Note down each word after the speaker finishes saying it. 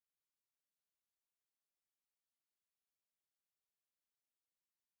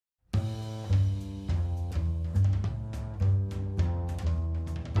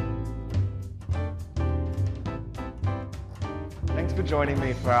Thanks for joining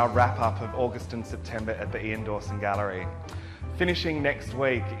me for our wrap-up of August and September at the Iain Dawson Gallery. Finishing next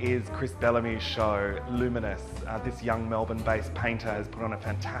week is Chris Bellamy's show, Luminous. This young Melbourne-based painter has put on a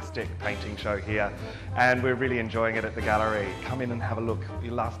fantastic painting show here, and we're really enjoying it at the gallery. Come in and have a look.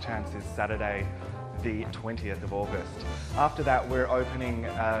 Your last chance is Saturday, the 20th of August. After that, we're opening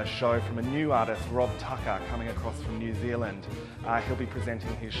a show from a new artist, Rob Tucker, coming across from New Zealand. He'll be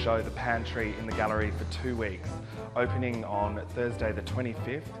presenting his show, The Pantry, in the gallery for 2 weeks, opening on Thursday the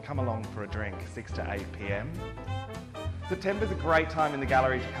 25th. Come along for a drink, 6 to 8 p.m. September's a great time in the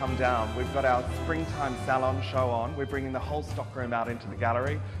gallery to come down. We've got our springtime salon show on. We're bringing the whole stockroom out into the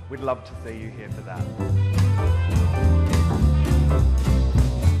gallery. We'd love to see you here for that.